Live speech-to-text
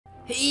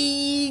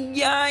Hey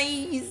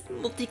guys,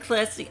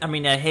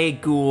 hey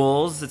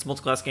ghouls, it's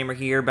Multiclass Gamer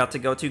here, about to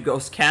go to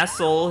Ghost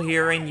Castle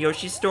here in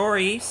Yoshi's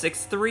Story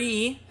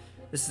 6-3.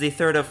 This is the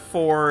third of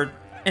 4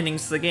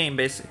 endings to the game,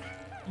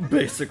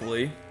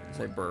 basically.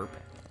 As I burp.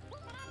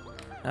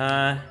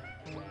 Let's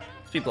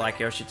be Black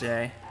Yoshi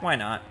today. Why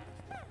not?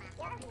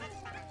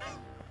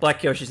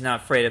 Black Yoshi's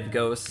not afraid of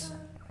ghosts.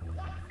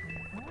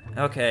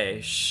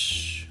 Okay,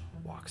 shh.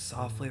 Walk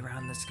softly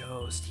around this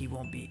ghost. He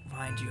won't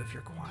find you if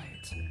you're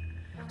quiet.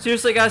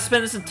 Seriously, gotta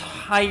spend this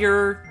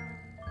entire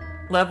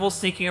level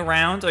sneaking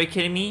around? Are you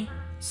kidding me?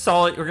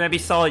 We're gonna be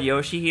Solid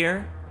Yoshi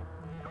here?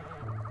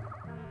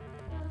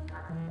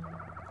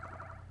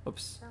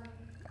 Oops.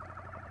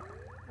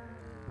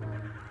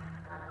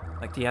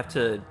 Like, do you have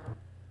to...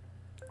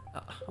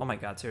 oh my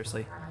god,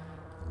 seriously.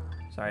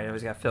 Sorry, I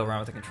always gotta fiddle around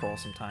with the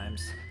controls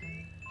sometimes.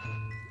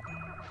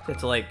 You have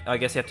to, like... I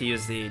guess you have to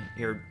use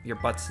your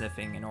butt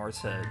sniffing in order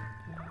to...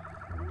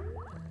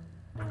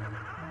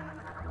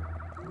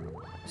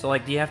 So,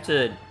 like, do you have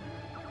to...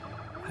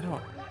 I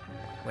don't...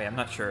 Wait, I'm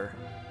not sure.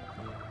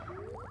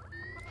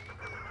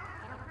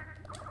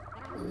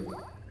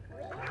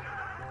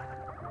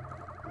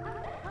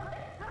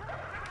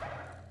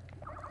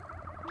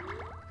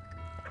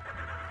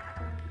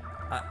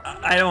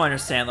 I don't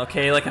understand,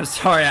 okay? Like, I'm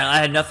sorry, I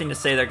had nothing to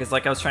say there, because,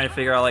 like, I was trying to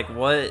figure out, like,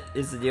 what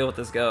is the deal with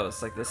this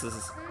ghost? Like, this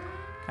is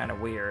kind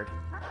of weird.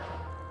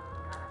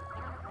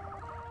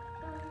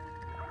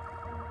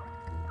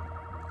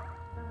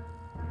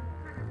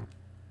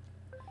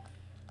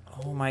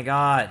 Oh my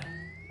god.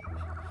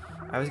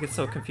 I always get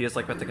so confused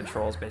like with the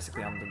controls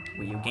basically on the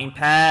Wii U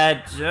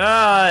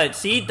gamepad.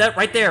 See that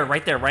right there,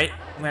 right?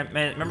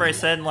 Remember I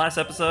said in the last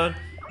episode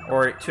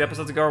or 2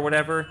 episodes ago or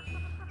whatever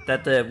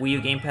that the Wii U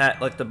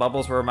gamepad, like the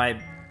bubbles were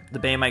the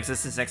bane of my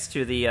existence next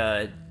to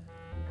the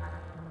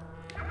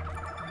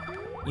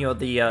you know,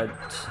 the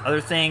other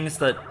things,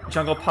 the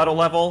jungle puddle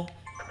level.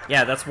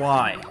 Yeah, that's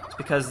why. It's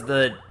because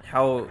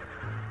how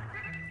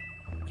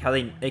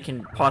they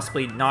can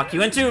possibly knock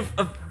you into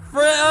a...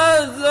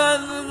 Oh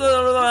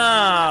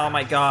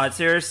my god,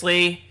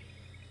 seriously?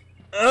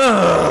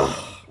 Ugh.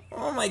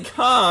 Oh my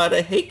god,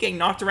 I hate getting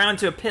knocked around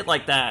into a pit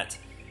like that.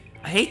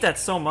 I hate that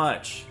so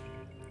much.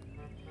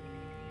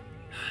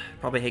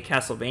 Probably hate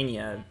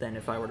Castlevania then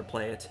if I were to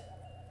play it.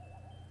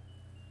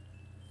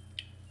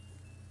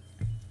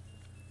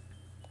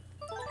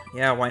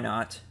 Yeah, why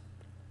not?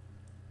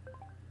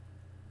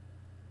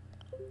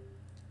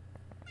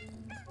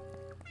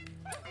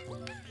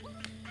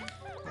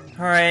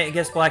 Alright, I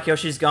guess Black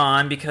Yoshi's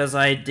gone because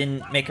I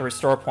didn't make a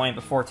restore point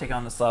before taking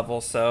on this level,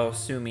 so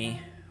sue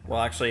me.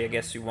 Well, actually, I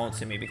guess you won't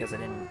sue me because I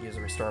didn't use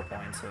a restore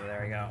point, so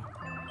there you go.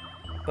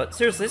 But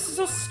seriously, this is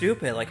so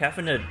stupid, like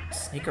having to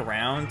sneak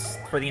around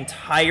for the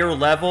entire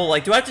level.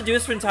 Like, do I have to do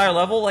this for the entire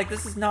level? Like,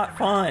 this is not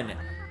fun.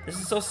 This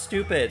is so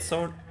stupid,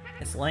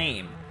 it's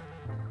lame.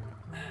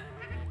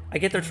 I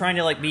get they're trying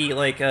to, like, be,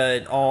 like,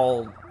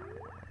 all,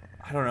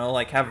 I don't know,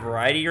 like, have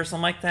variety or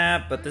something like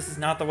that, but this is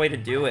not the way to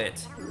do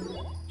it.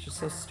 It's just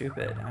so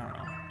stupid. I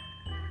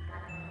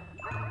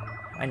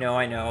don't know.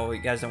 I know. You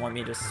guys don't want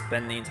me to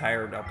spend the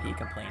entire LP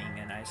complaining,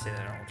 and I say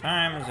that all the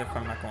time, as if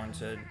I'm not going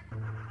to...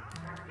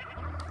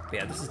 But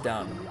yeah, this is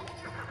dumb.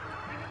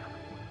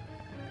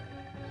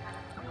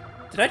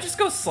 Did I just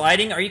go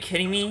sliding? Are you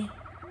kidding me?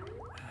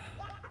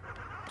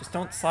 Just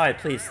don't slide,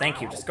 please.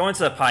 Thank you. Just go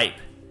into the pipe.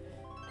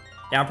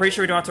 Now, I'm pretty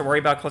sure we don't have to worry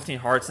about collecting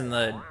hearts in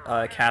the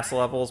castle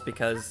levels,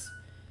 because...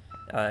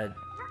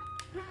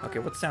 okay,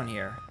 what's down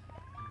here?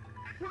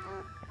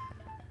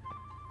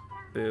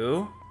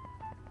 Boo.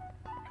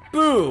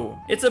 Boo!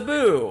 It's a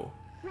boo!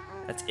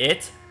 That's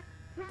it?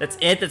 That's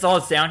it? That's all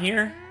that's down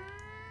here?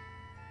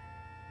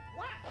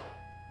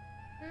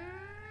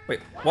 Wait,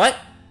 what?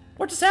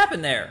 What just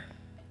happened there?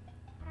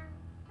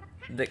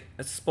 The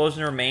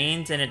explosion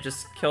remained and it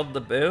just killed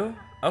the boo?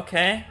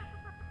 Okay.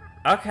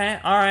 Okay,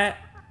 alright.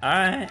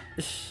 Alright.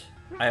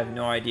 I have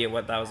no idea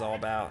what that was all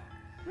about.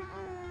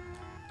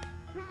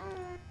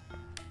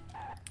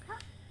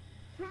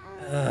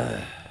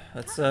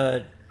 Let's,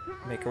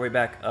 make our way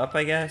back up,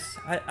 I guess?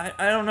 I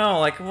don't know,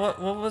 like, what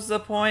was the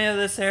point of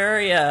this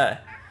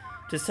area?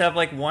 Just have,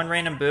 like, one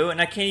random boo,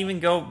 and I can't even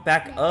go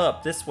back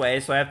up this way,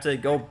 so I have to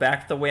go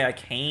back the way I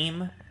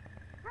came?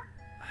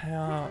 I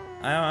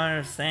don't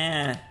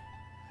understand.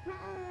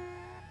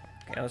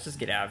 Okay, let's just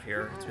get out of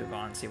here. Let's move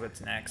on and see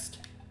what's next.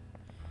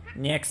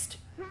 Next.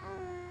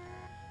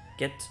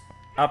 Get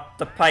up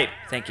the pipe.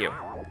 Thank you.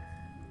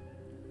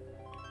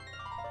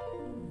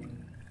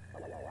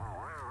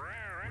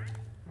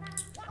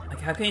 Like,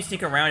 how can you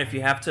sneak around if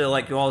you have to,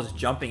 like, do all this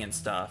jumping and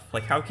stuff?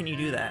 Like, how can you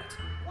do that?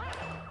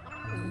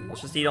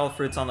 Let's just eat all the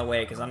fruits on the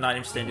way, because I'm not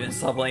interested in doing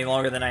this level any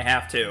longer than I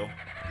have to.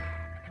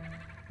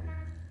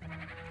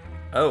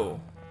 Oh,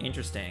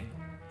 interesting.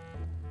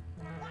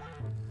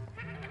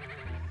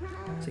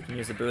 So you can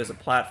use the boo as a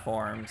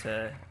platform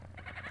to...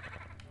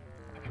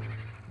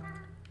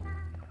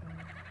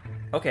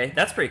 Okay,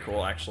 that's pretty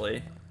cool,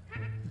 actually.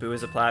 Boo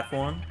as a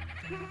platform.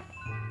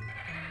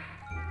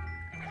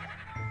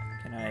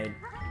 Can I...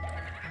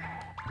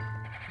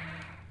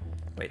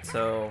 Wait,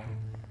 so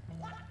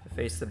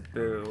face the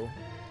boo.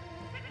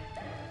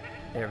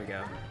 There we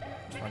go.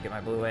 Just want to get my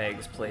blue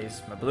eggs,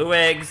 please. My blue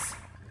eggs.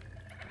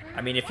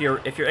 I mean, if your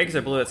eggs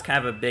are blue, it's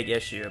kind of a big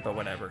issue, but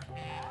whatever.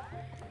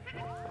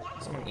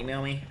 Someone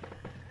email me?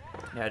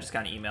 Yeah, I just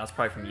got an email. It's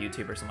probably from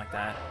YouTube or something like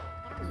that.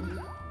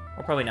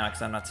 Or probably not,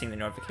 because I'm not seeing the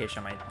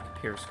notification on my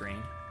computer screen.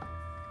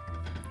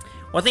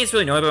 One thing that's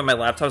really annoying about my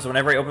laptop is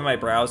whenever I open my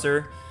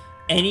browser,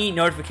 any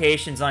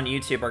notifications on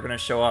YouTube are going to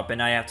show up,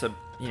 and I have to,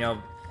 you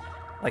know,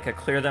 like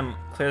clear them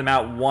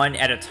out one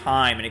at a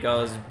time, and it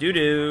goes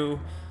doo-doo,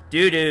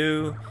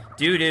 doo-doo,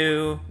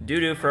 doo-doo,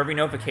 doo-doo for every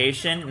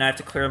notification, and I have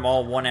to clear them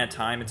all one at a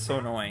time. It's so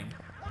annoying.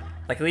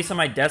 Like, at least on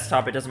my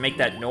desktop, it doesn't make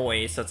that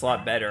noise, so it's a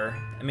lot better.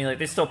 I mean, like,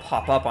 they still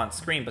pop up on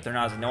screen, but they're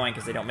not as annoying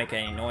because they don't make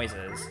any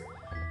noises.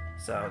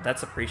 So,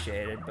 that's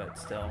appreciated, but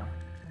still.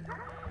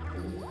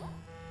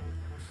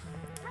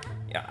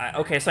 Yeah,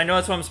 okay, so I know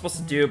that's what I'm supposed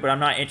to do, but I'm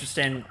not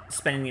interested in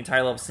spending the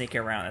entire level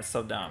sneaking around. That's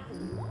so dumb.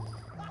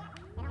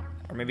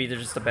 Or maybe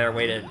there's just a better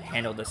way to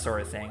handle this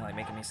sort of thing, like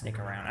making me sneak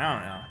around. I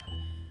don't know.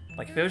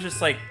 Like, if it was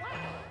just like...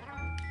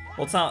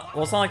 Well, it's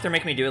not like they're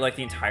making me do it like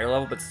the entire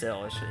level, but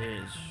still,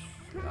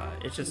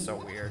 it's just so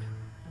weird.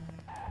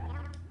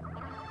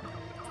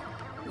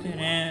 Here,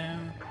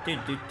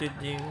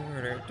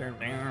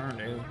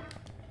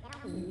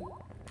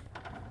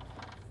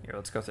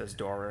 let's go through this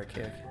door real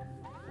quick.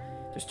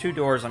 There's 2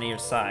 doors on either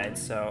side,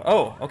 so...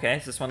 Oh, okay,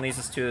 so this one leads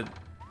us to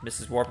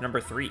Mrs. Warp number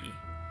 3.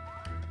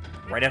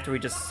 Right after we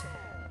just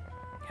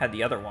had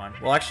the other one.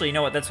 Well, actually, you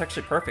know what? That's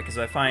actually perfect, because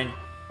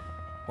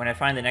when I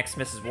find the next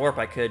Mrs. Warp,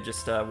 I could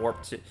just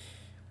warp to...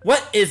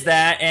 What is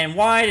that? And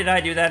why did I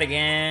do that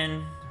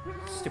again?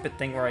 Stupid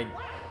thing where I...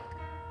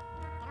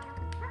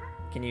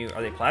 Can you...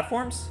 Are they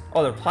platforms?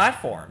 Oh, they're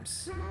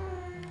platforms.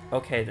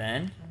 Okay,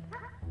 then.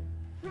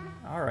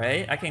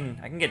 Alright, I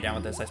can get down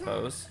with this, I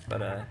suppose.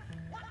 But,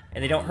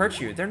 and they don't hurt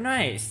you. They're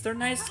nice. They're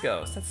nice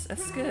ghosts.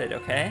 That's good,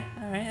 okay?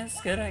 Alright, that's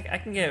good. I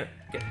can get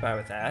by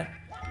with that.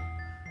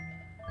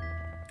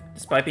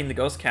 Despite being the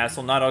ghost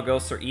castle, not all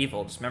ghosts are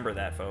evil. Just remember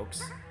that,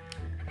 folks.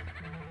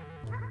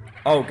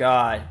 Oh,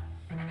 God.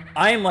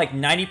 I am like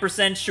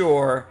 90%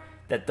 sure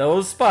that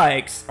those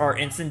spikes are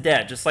instant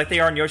death, just like they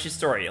are in Yoshi's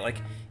Story.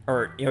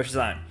 Or Yoshi's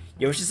Island.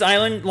 Yoshi's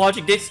Island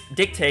logic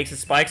dictates that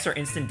spikes are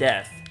instant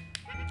death.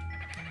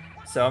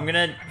 So I'm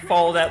gonna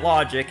follow that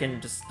logic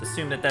and just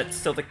assume that that's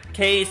still the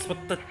case.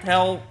 What the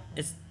hell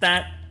is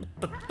that?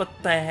 What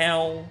the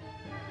hell?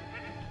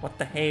 What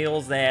the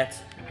hell's that?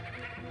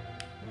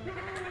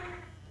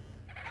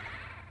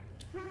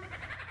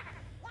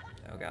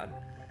 Oh, God.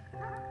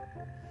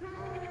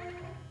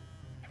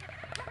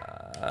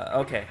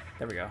 Okay,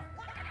 there we go.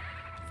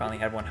 Finally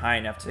had one high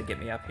enough to get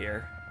me up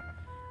here.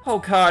 Oh,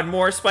 God,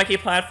 more spiky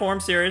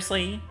platforms?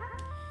 Seriously?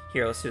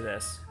 Here, let's do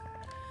this.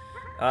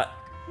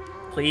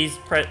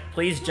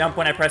 Please jump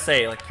when I press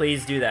A. Like,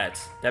 please do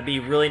that. That'd be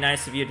really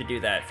nice of you to do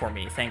that for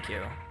me. Thank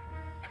you.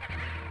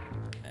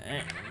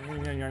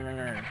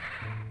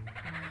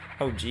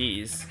 Oh,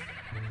 jeez.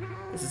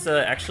 This is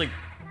actually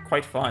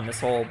quite fun, this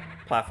whole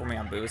platforming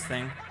on booze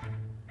thing.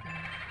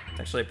 It's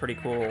actually a pretty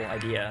cool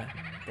idea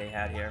they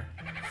had here.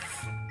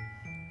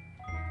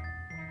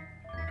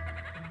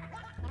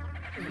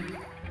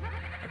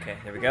 Okay,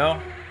 there we go.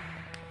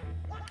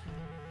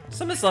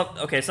 Some of this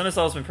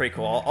level's been pretty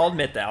cool. I'll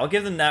admit that. I'll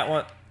give them that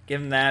one. Give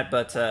them that,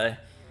 but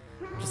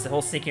just the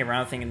whole sneaking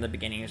around thing in the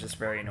beginning is just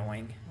very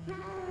annoying.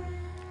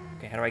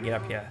 Okay, how do I get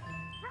up here?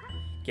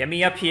 Get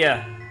me up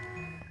here!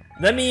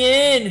 Let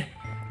me in!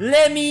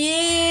 Let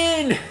me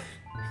in!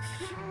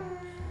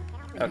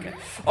 Okay.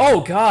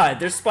 Oh, God!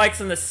 There's spikes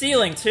in the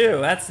ceiling, too!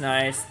 That's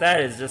nice. That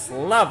is just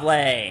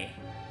lovely!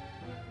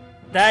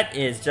 That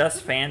is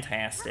just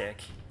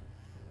fantastic.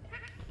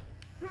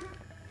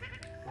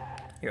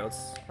 Here,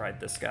 let's ride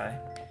this guy.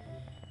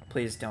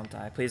 Please don't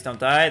die. Please don't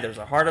die. There's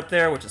a heart up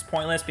there, which is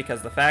pointless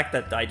because the fact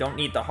that I don't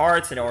need the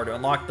hearts in order to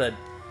unlock the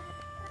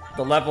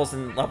levels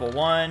in level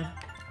 1.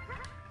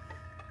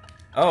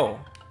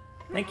 Oh.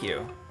 Thank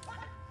you.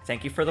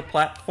 Thank you for the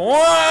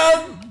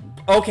platform!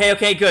 Okay,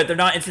 okay, good. They're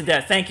not instant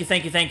death. Thank you,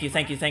 thank you, thank you,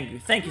 thank you, thank you.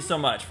 Thank you so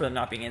much for them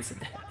not being instant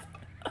death.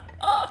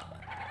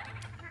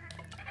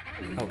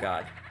 Oh,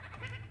 God.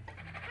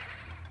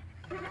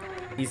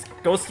 These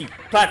ghosty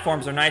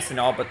platforms are nice and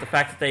all, but the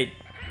fact that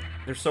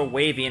they're so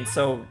wavy and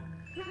so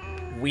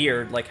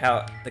weird, like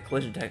how the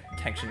collision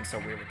detection is so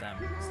weird with them,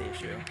 is the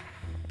issue.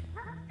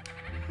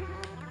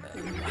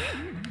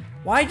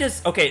 Why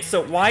does... Okay,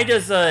 so why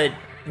does,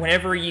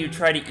 whenever you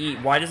try to eat,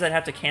 why does that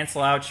have to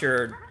cancel out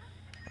your,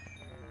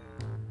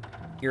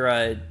 what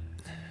am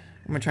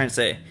I trying to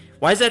say?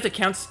 Why does that have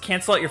to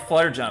cancel out your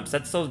flutter jumps?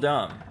 That's so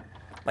dumb.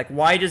 Like,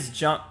 why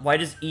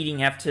does eating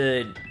have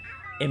to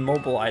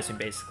immobilize me,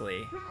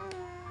 basically?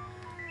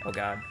 Oh,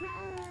 God.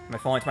 Am I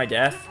falling to my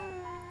death?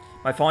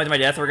 Am I falling to my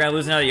death? We're gonna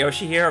lose another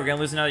Yoshi here? Are we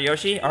gonna lose another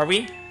Yoshi? Are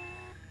we?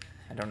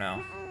 I don't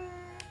know.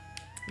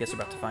 I guess we're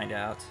about to find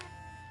out.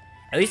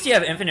 At least you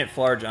have infinite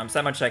floor jumps.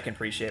 That much I can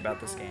appreciate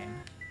about this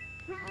game.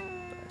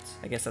 But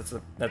I guess that's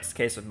the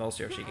case with most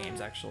Yoshi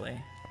games,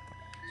 actually.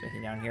 there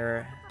anything down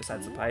here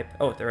besides the pipe?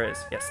 Oh, there is.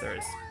 Yes, there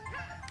is.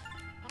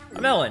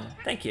 A melon.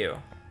 Thank you.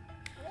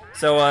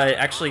 So,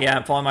 actually, yeah,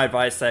 I'm following my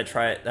advice that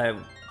I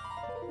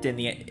did in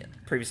the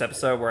previous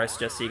episode where I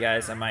suggested you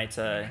guys I might,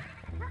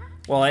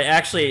 well, I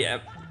actually,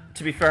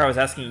 to be fair, I was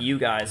asking you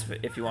guys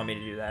if you want me to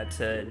do that,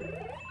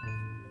 to,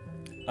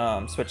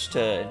 switch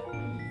to,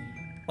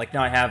 like,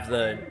 not have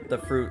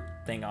the fruit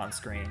thing on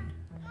screen.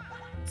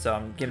 So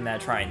I'm giving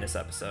that a try in this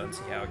episode and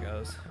see how it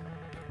goes.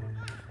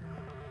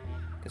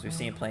 Because we've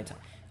seen plenty of time.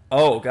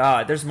 Oh,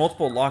 God, there's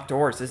multiple locked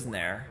doors, isn't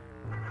there?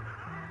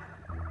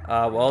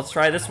 Well, let's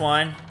try this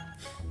one.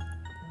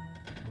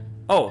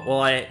 Oh,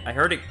 well, I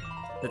heard it.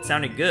 That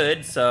sounded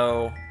good,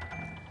 so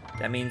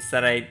that means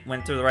that I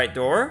went through the right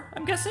door,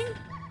 I'm guessing?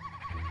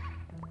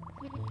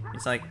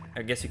 It's like,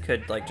 I guess you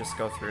could, like, just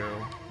go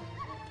through.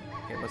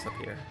 Okay, what's up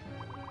here?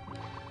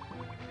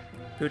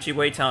 Poochie,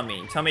 wait, tell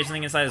me. Tell me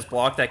something inside this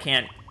block that I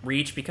can't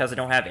reach because I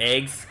don't have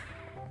eggs?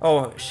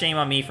 Oh, shame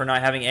on me for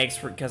not having eggs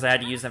because I had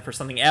to use them for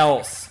something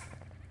else.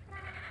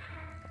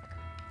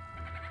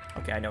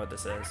 Okay, I know what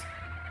this is.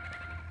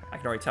 I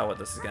can already tell what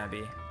this is gonna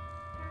be.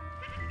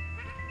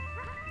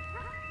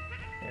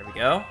 There we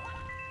go.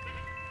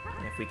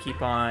 And if we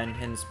keep on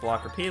hitting this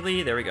block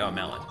repeatedly, there we go,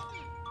 melon.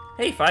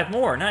 Hey, 5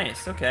 more,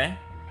 nice, okay.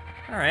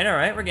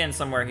 Alright, we're getting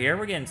somewhere here,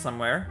 we're getting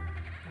somewhere.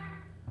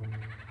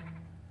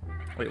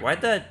 Wait,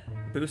 why'd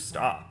that boost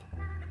stop?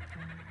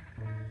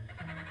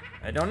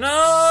 I don't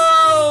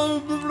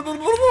know!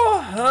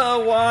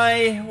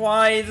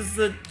 Why does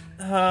the,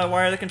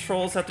 why are the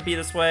controls have to be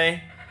this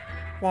way?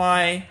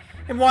 Why?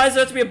 And why does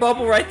there have to be a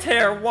bubble right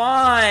there?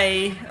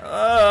 Why?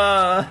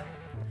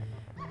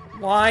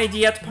 Why do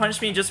you have to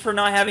punish me just for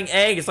not having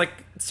eggs? Like,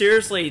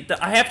 seriously,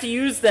 I have to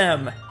use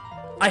them.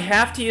 I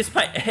have to use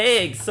my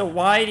eggs, so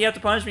why do you have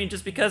to punish me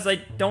just because I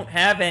don't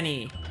have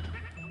any?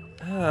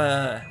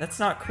 That's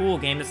not cool,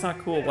 game. It's not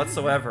cool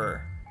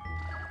whatsoever.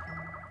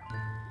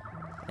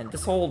 And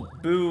this whole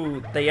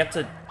boo that you have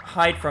to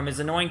hide from is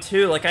annoying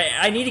too. Like,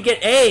 I need to get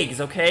eggs,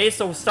 okay?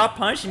 So stop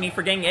punishing me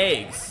for getting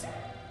eggs.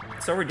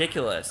 It's so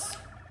ridiculous.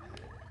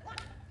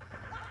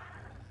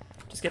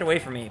 Just get away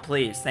from me,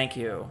 please. Thank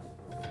you.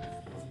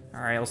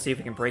 Alright, we'll see if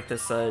we can break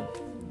this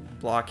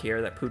block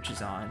here that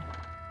Poochie's on.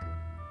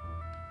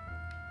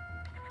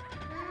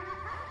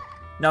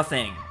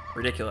 Nothing.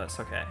 Ridiculous.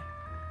 Okay.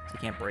 So you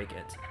can't break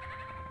it.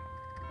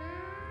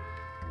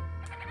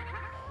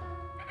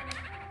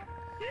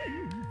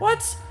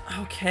 What?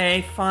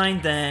 Okay,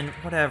 fine then.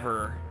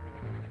 Whatever.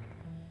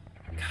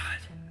 God.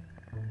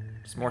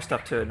 Just more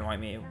stuff to annoy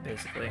me,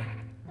 basically.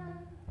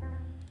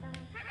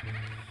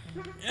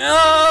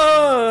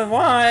 Oh,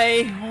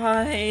 why?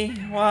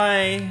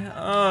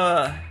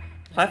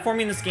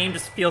 Platforming in this game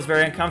just feels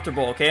very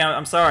uncomfortable, okay?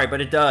 I'm sorry,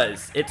 but it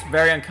does. It's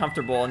very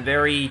uncomfortable and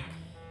very...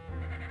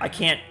 I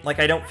can't, like,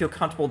 I don't feel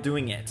comfortable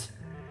doing it.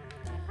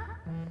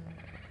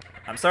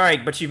 I'm sorry,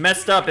 but you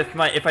messed up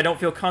if I don't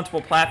feel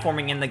comfortable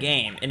platforming in the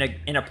game, in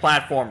a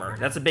platformer.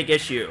 That's a big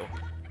issue.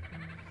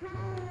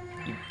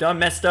 You done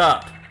messed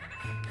up.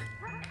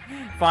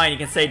 Fine, you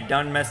can say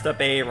done messed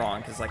up A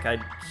wrong, because, like,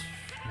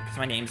 because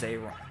my name's A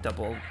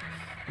double.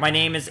 My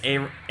name is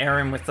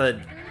Aaron with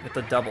a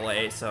double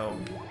A, so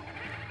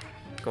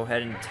go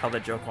ahead and tell the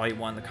joke all you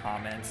want in the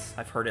comments.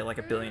 I've heard it like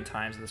a billion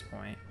times at this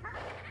point.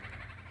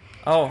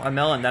 Oh, a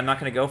melon that I'm not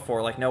gonna go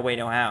for. Like, no way,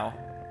 no how.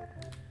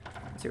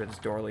 Let's see where this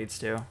door leads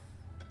to.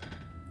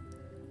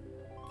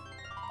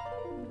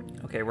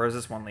 Okay, where does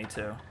this one lead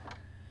to?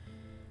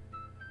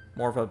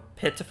 More of a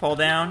pit to fall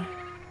down?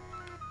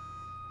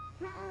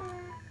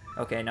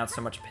 Okay, not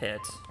so much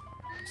pit.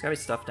 There's gotta be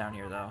stuff down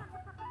here, though.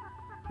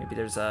 Maybe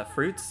there's,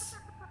 fruits?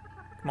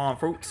 Come on,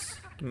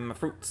 fruits. Give me my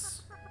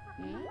fruits.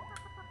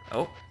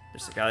 Oh,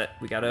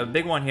 we got a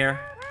big one here.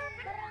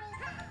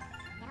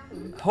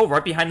 Oh,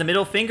 right behind the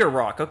middle finger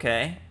rock.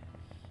 Okay.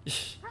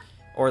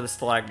 Or the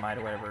stalagmite,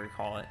 or whatever we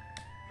call it.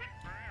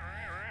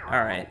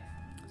 Alright.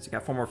 So we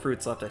got 4 more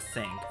fruits left, I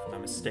think, if I'm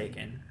not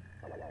mistaken.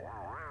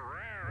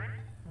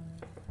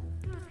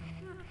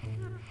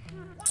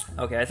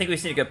 Okay, I think we've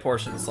seen a good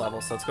portion of this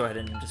level, so let's go ahead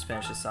and just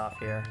finish this off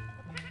here.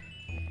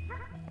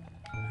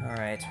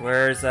 Alright,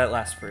 where's that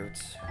last fruit?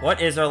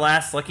 What is our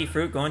last lucky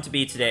fruit going to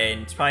be today?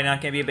 And it's probably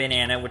not going to be a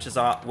banana, which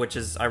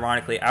is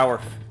ironically our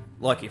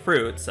lucky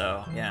fruit,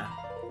 so yeah.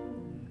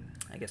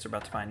 I guess we're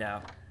about to find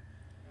out.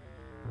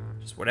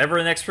 Just whatever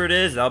the next fruit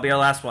is, that'll be our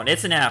last one.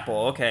 It's an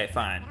apple. Okay,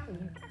 fine.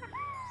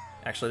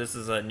 Actually, this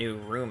is a new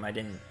room I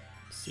didn't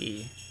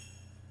see.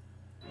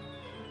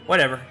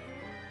 Whatever.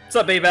 What's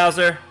up, Baby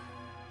Bowser?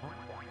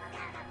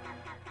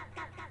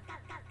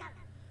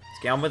 Let's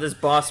get on with this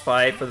boss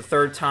fight for the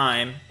 3rd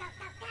time.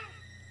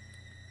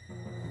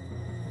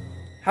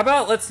 How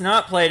about let's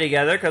not play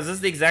together, because this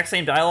is the exact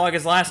same dialogue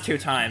as last 2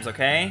 times,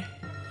 okay?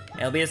 And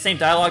it'll be the same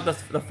dialogue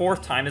the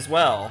 4th time as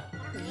well.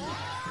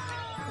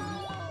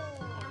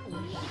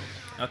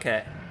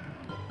 Okay.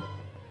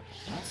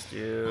 Let's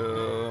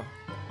do...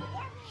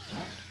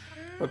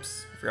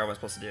 Whoops, I forgot what I was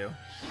supposed to do.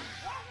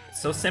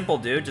 It's so simple,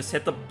 dude. Just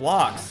hit the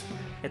blocks.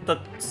 Hit the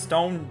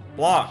stone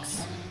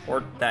blocks.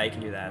 Or that, you can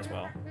do that as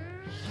well.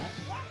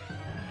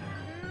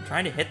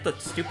 trying to hit the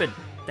stupid...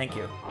 Thank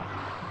you.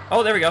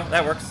 Oh, there we go.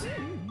 That works.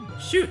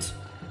 Shoot!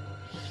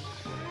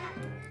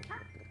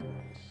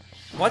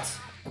 What?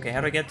 Okay,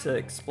 how do I get to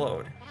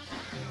explode?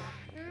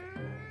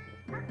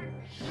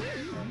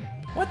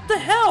 What the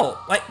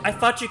hell? I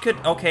thought you could...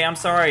 Okay, I'm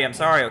sorry,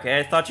 okay?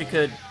 I thought you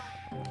could,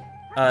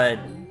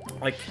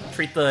 like,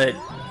 treat the...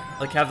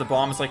 Like, have the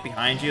bombs, like,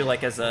 behind you,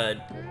 like, as a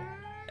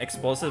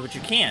explosive, which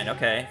you can.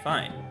 Okay,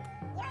 fine.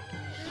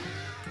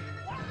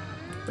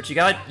 But you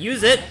gotta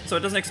use it so it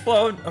doesn't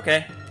explode.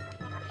 Okay.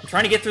 I'm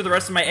trying to get through the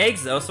rest of my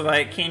eggs, though, so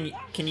I can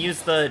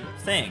use the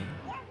thing.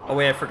 Oh,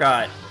 wait, I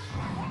forgot.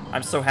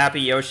 I'm so happy,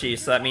 Yoshi,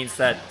 so that means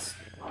that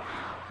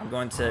I'm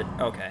going to...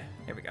 Okay,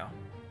 here we go.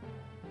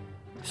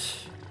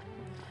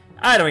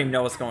 I don't even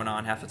know what's going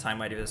on half the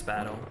time I do this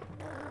battle.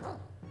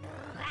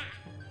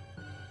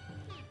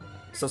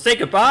 So say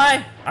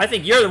goodbye? I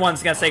think you're the one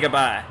that's gonna say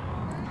goodbye.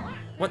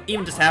 What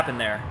even just happened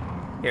there?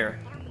 Here.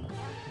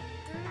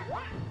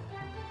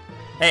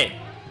 Hey.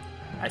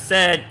 I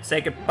said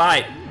say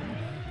goodbye.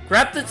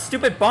 Grab the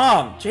stupid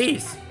bomb.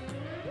 Jeez.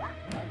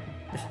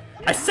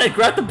 I said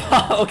grab the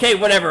bomb. Okay,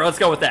 whatever. Let's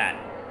go with that.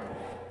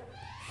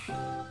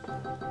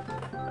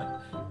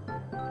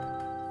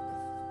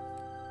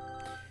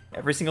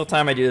 Every single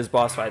time I do this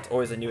boss fight, it's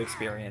always a new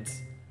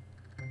experience.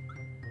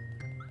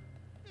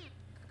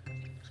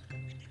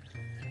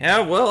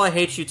 Yeah, well, I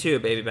hate you too,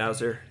 Baby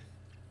Bowser.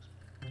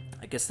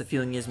 I guess the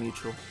feeling is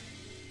mutual.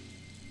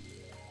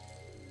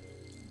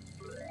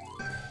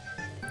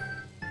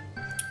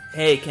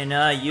 Hey, can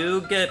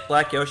you get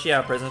Black Yoshi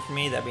out of prison for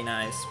me? That'd be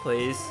nice,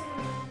 please.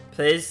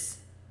 Please?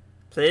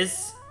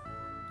 Please?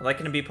 I'd like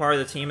him to be part of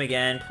the team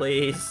again,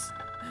 please.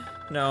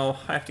 No,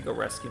 I have to go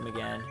rescue him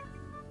again.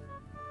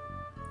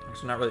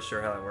 Actually, not really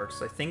sure how that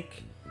works. I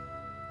think...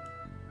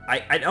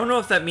 I don't know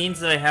if that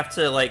means that I have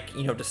to, like,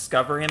 you know,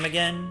 discover him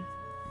again.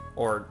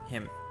 Or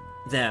them.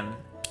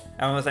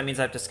 I don't know if that means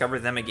I have to discover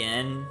them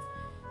again.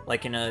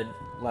 Like in a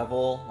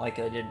level, like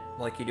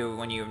you do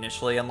when you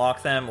initially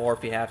unlock them. Or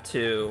if you have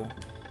to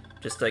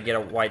just get a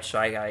white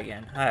Shy Guy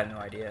again. I have no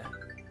idea.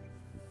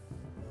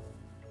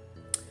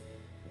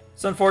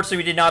 So unfortunately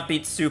we did not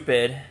beat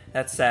Stupid.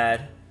 That's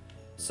sad.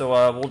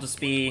 So we'll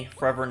just be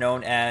forever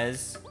known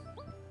as...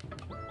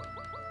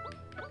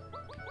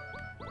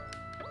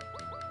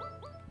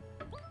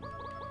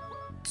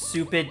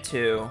 Stupid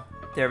 2.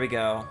 There we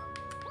go.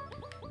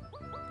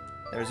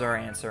 There's our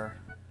answer.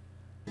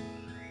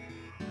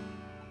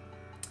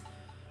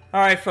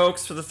 Alright,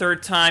 folks, for the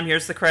third time,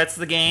 here's the credits of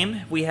the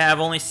game. We have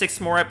only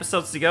 6 more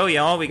episodes to go,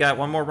 y'all. We got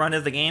one more run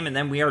of the game, and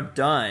then we are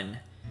done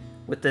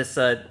with this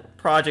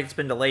project. It's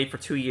been delayed for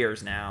 2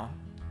 years now.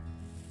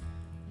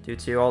 Due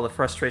to all the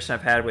frustration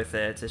I've had with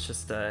it. It's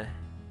just,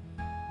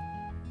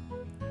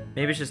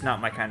 maybe it's just not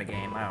my kind of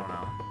game. I don't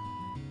know.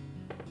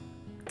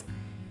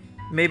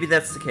 Maybe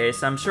that's the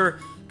case. I'm sure...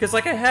 Because,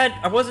 like,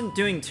 I wasn't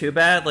doing too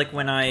bad, like,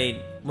 when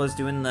I was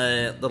doing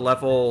the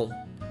level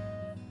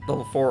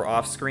 4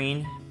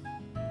 off-screen.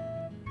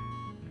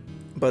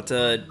 But,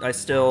 I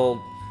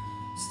still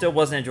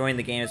wasn't enjoying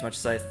the game as much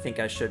as I think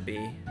I should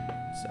be.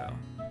 So,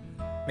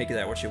 make of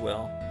that what you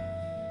will.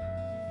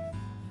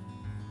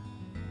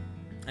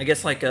 I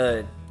guess, like,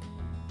 as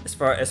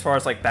far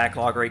as, like,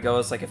 backloggery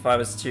goes, like, if I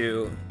was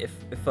to...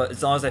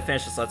 as long as I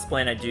finish this Let's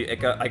Play and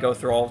I go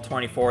through all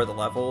 24 of the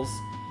levels...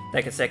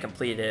 I could say I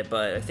completed it,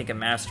 but I think a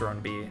master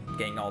would be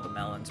getting all the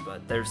melons.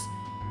 But there's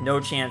no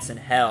chance in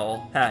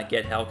hell,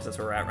 get hell, because that's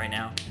where we're at right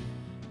now,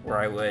 where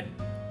I would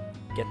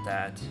get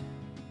that.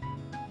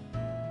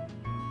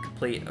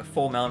 Complete a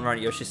full melon run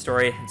of Yoshi's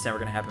Story. It's never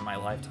going to happen in my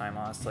lifetime,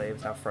 honestly,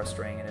 with how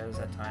frustrating it is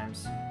at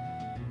times.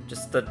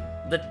 Just the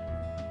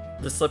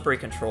slippery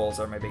controls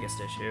are my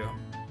biggest issue.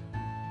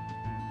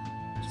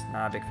 Just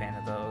not a big fan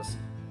of those.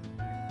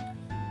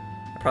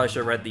 I probably should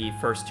have read the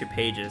first 2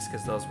 pages,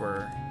 because those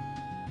were...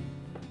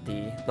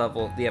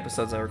 the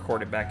episodes I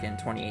recorded back in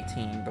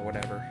 2018, but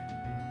whatever.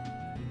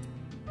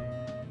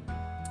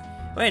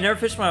 Wait, I never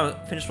finished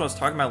what I was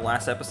talking about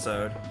last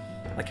episode.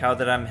 Like how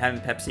that I'm having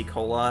Pepsi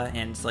Cola,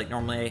 and it's like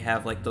normally I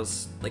have like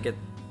those, like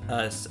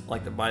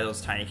to buy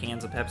those tiny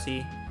cans of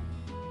Pepsi.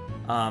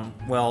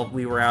 Well,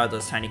 we were out of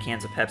those tiny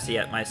cans of Pepsi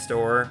at my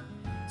store,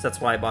 so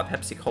that's why I bought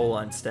Pepsi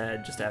Cola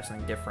instead, just to have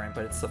something different,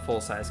 but it's the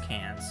full-size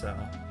can, so.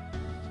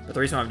 But the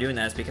reason why I'm doing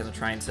that is because I'm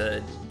trying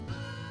to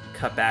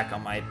cut back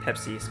on my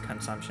Pepsi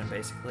consumption,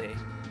 basically.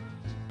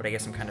 But I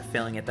guess I'm kind of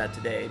failing at that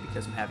today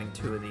because I'm having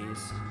 2 of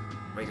these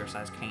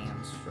regular-sized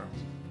cans, so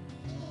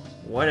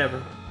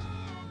whatever.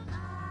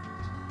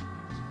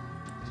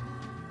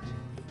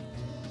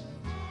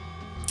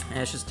 And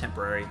it's just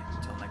temporary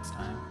until next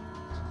time.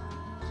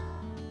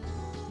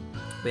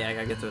 But yeah, I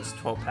gotta get through this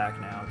 12-pack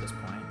now at this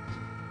point.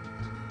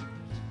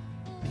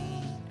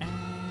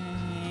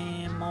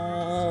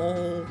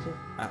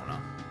 I don't know.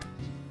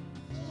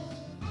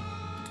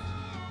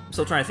 I'm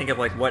still trying to think of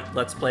like what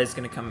Let's Play is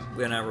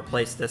gonna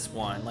replace this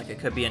one. Like it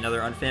could be another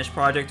unfinished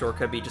project, or it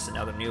could be just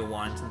another new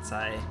one since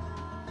I...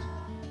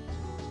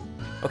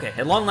 Okay,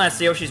 at long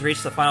last, Yoshi's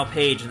reached the final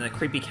page in the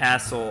creepy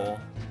castle.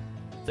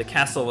 The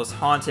castle was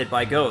haunted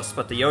by ghosts,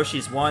 but the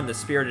Yoshis won the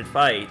spirited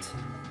fight.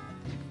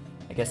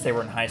 I guess they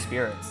were in high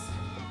spirits.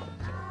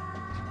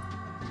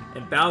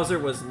 And Bowser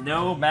was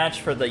no match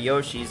for the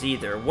Yoshis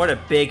either. What a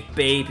big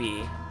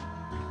baby.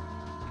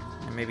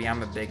 Or maybe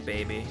I'm a big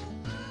baby.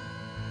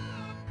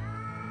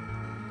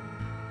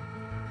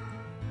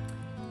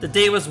 The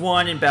day was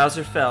won and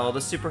Bowser fell.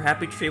 The super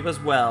happy tree was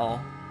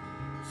well.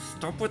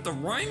 Stop with the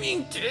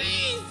rhyming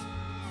teeth!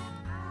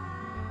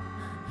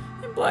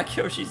 And Black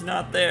Yoshi's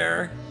not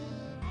there.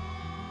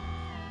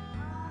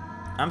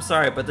 I'm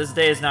sorry, but this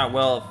day is not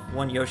well if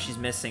one Yoshi's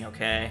missing,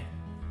 okay?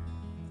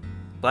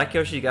 Black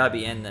Yoshi gotta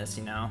be in this,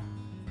 you know?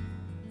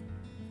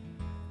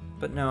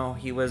 But no,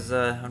 he was,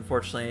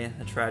 unfortunately,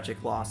 a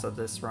tragic loss of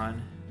this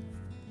run.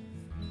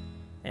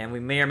 And we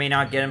may or may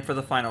not get him for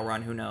the final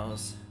run, who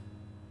knows?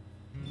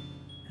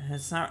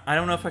 It's not, I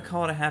don't know if I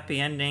call it a happy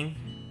ending.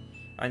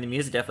 I mean, the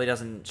music definitely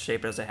doesn't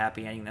shape it as a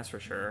happy ending, that's for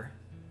sure.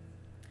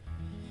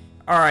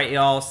 Alright,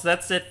 y'all, so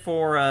that's it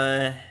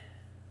for,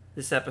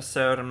 this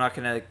episode. I'm not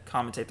going to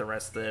commentate the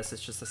rest of this.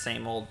 It's just the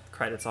same old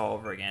credits all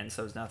over again,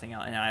 so there's nothing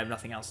else, and I have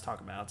nothing else to talk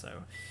about,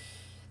 so...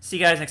 See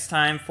you guys next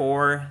time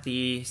for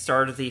the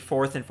start of the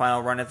 4th and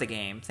final run of the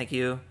game. Thank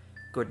you.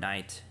 Good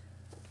night.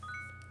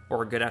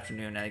 Or good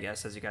afternoon, I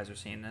guess, as you guys are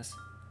seeing this.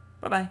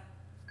 Bye-bye.